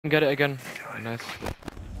Get it again. Nice.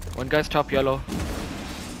 One guy's top yellow.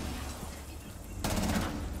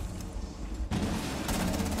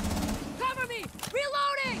 Cover me!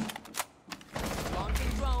 Reloading! Launching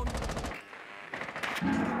drone.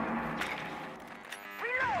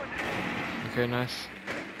 Reload! Okay, nice.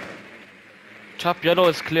 Top yellow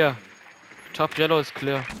is clear. Top yellow is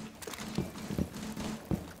clear.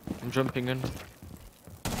 I'm jumping in.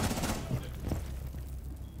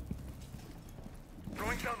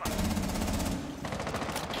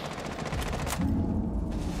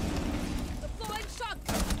 Deploying shock.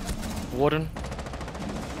 Warden.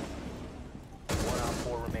 1 on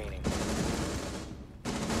 4 remaining.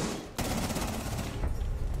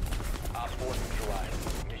 Op 4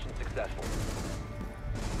 neutralized. Mission successful.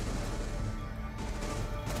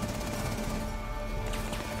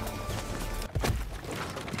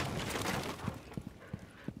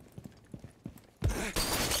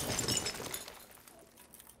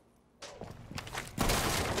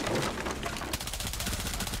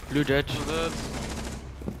 Blue dead. So that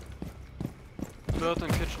third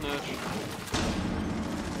and kitchen edge.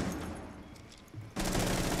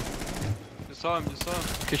 You saw him, you saw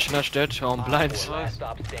him. Kitchen edge dead. Oh, I'm Op blind. 4 last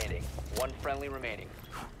stop standing. 1 friendly remaining.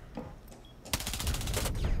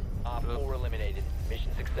 Op 4 eliminated.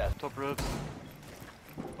 Mission success. Top red.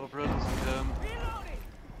 Top red is in camp.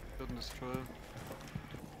 Couldn't destroy.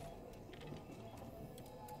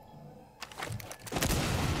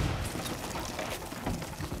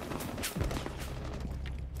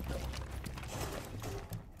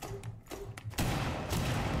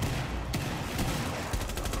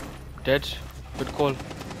 Dead. Good call.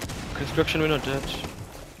 Construction window dead.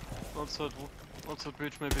 Outside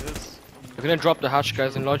breach maybe hits. We're gonna drop the hatch,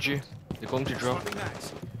 guys, in Logi. They're going to drop.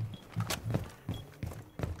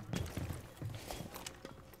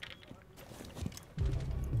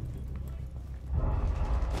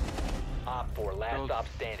 Op 4 last Build. stop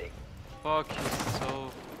standing. Fuck, he's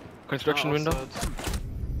so... Construction window. outside.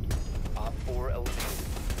 Op 4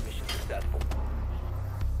 eliminated. Mission successful.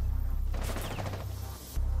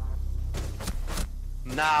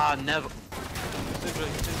 Nah, never.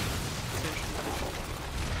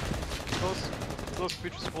 Close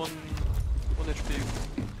breach is 1 HP.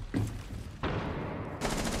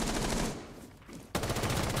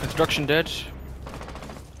 Construction dead.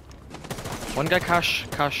 One guy cash.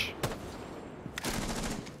 Cash.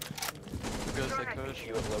 You guys like courage.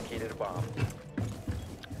 You have located a bomb.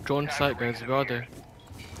 Drone site, guys. Where are they?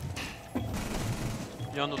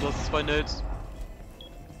 Jano, du hast 2 Nades.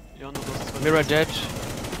 Jano, du hast 2 Mirror dead.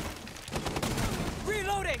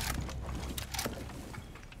 Reloading!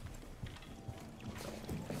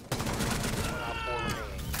 Op 4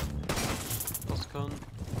 remaining. Das kann.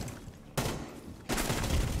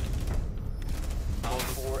 Op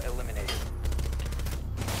 4 eliminated.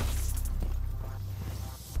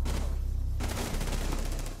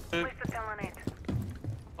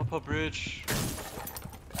 Upper bridge.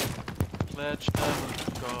 Ledge, diamond.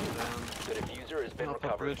 God damn. The diffuser has been Upper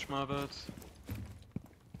recovered. bridge, my bad.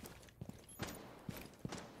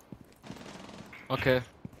 Okay.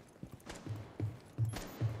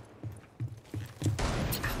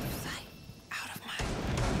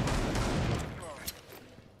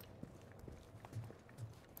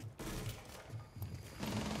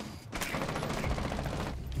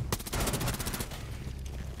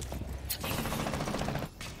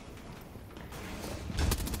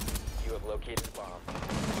 You have located a bomb.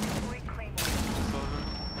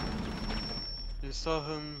 You saw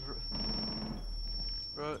him.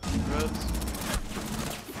 Red.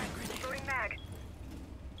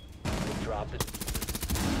 Drop it.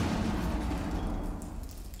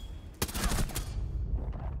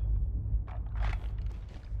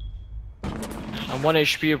 I'm 1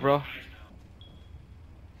 HP, bro.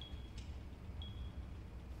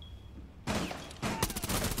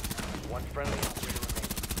 One friendly operator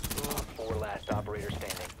remaining. Op 4 last operator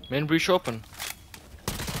standing. Main breach open.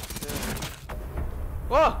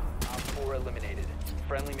 Whoa! Op 4 eliminated.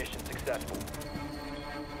 Friendly mission successful.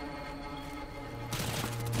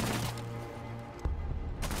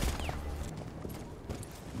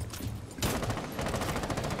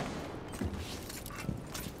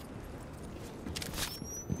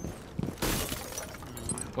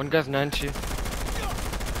 One guy's 90.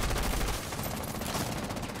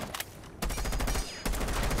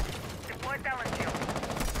 Deploy balance shield.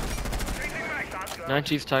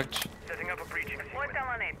 90 is tagged. Setting up a breach. Deploy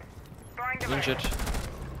balance. Throwing device. Injured.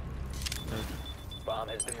 Bomb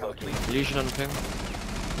has been located. Legion on ping.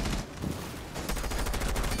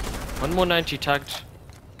 One more 90 tagged.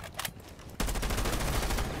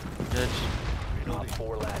 Dead. Op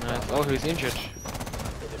 4 last Nice. operator. Oh, he's injured.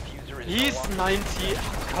 The He's 90.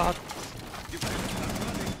 Oh god.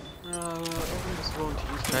 Everyone just won't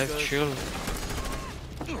use these Guys, guys. chill.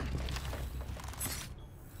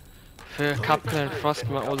 Für Capcan and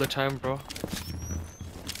Frostman all the time, bro.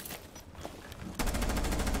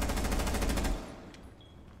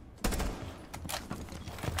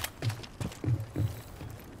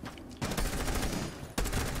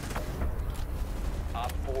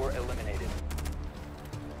 Op 4 eliminated.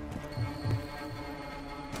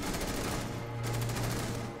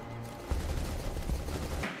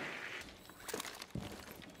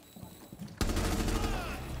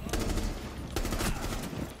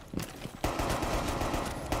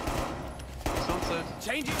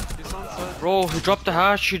 He's on side. Bro, he dropped the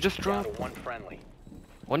hash, he just Down dropped. to one friendly.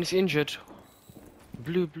 One is injured.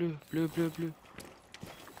 Blue. Op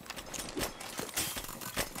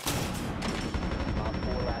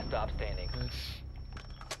 4 last stop standing. Nice.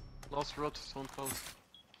 Last rod, sound close.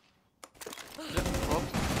 Yeah,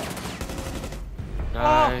 dropped.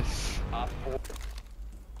 Nice. Op 4.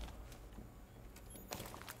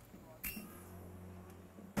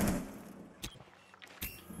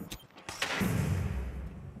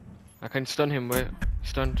 I can stun him, wait.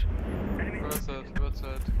 Stunned. Right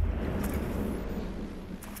side.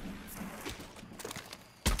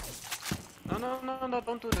 No,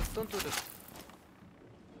 don't do this, don't do this.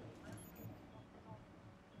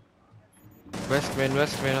 West main, I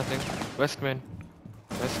think. West main.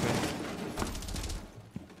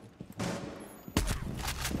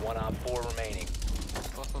 One Op 4 remaining.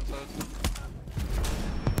 Last on side.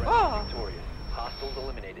 Friendly victorious. Hostiles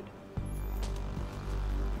eliminated.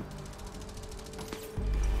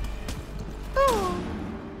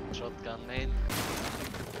 Shotgun main.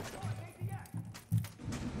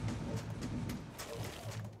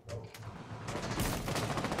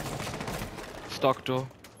 Stock door.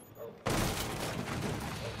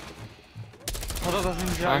 Oder dass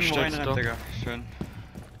ich Ah, irgendwo stimmt, reinrennt, doch. Digga. Schön.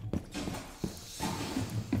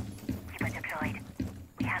 Keep it deployed.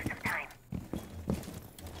 We have some time.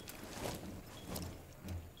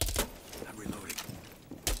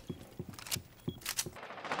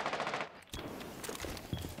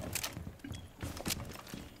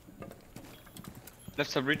 Left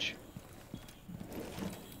side breach.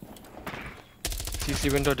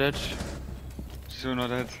 CC window dead. So not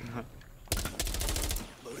dead.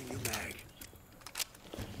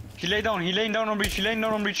 He laying down on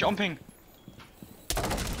breach, on ping.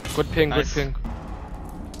 Good ping, Nice. good ping.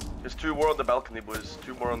 There's two more on the balcony, boys.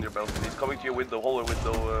 Two more on your balcony. He's coming to your window, hallway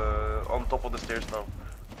window, on top of the stairs now.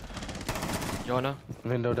 Yona.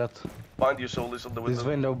 Window that. Behind you, Soul is on the window. This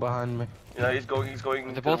window behind me. Yeah, he's going.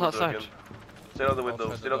 They're to both the window outside. again. Stay on the window.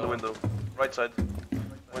 Outside Stay the on the door. window. Right side.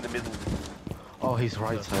 Or in the middle. Oh, he's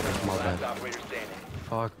right side. That's my Last bad. operator standing.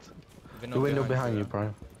 Fucked. The window behind you,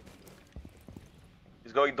 Prime.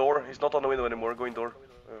 He's going door. He's not on the window anymore. Going door.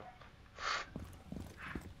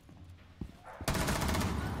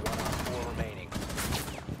 One Op 4 remaining.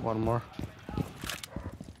 One more.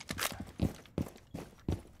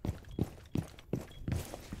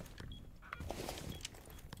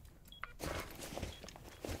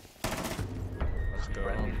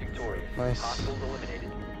 Friendly victorious. Nice. Hostiles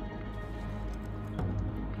eliminated.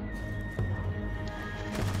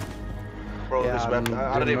 Bro, Yeah, this map.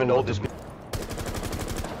 I I don't even know what this.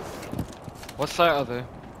 What side are they?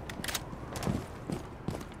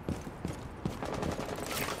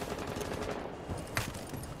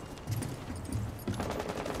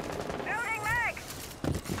 Loading mag!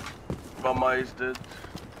 Mama is dead.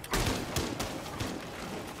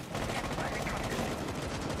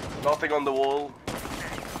 Nothing on the wall.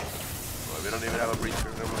 Oh, we don't even have a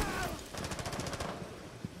breacher. Never mind.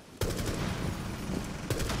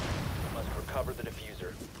 Must recover the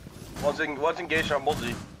diffuser. One's in Geisha, Mozzie.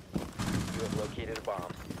 You have located a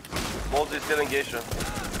bomb. Mozzie's still in Geisha.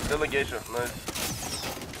 Still in Geisha. Nice.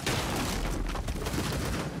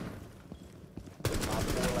 Op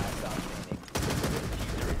 4 last stop standing.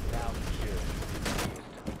 The diffuser is now secure.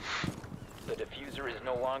 The diffuser is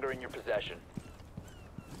no longer in your possession.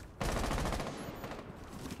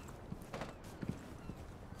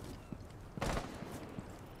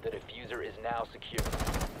 The diffuser is now secure.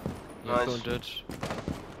 Yeah, Nice. going dead.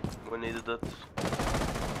 We needed that.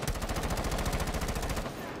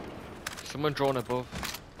 Someone drone above.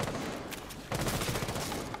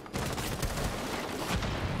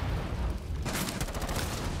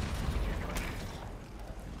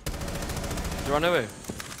 Run away.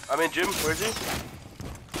 I'm in Jim. Where is he?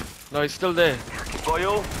 No, he's still there.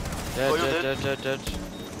 Goyo. Dead, Oh, you're dead.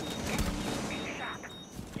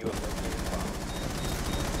 You have located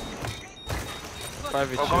a bomb.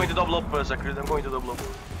 5v2. I'm going to double up, Zachary. I'm going to double up.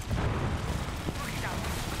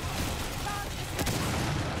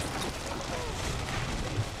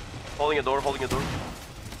 Holding a door, holding a door.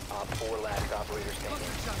 Op 4 last operator standing.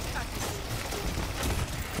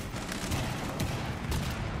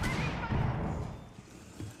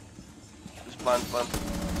 Just plant.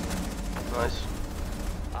 Nice.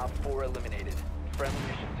 Op 4 eliminated. Friendly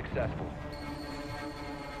mission successful.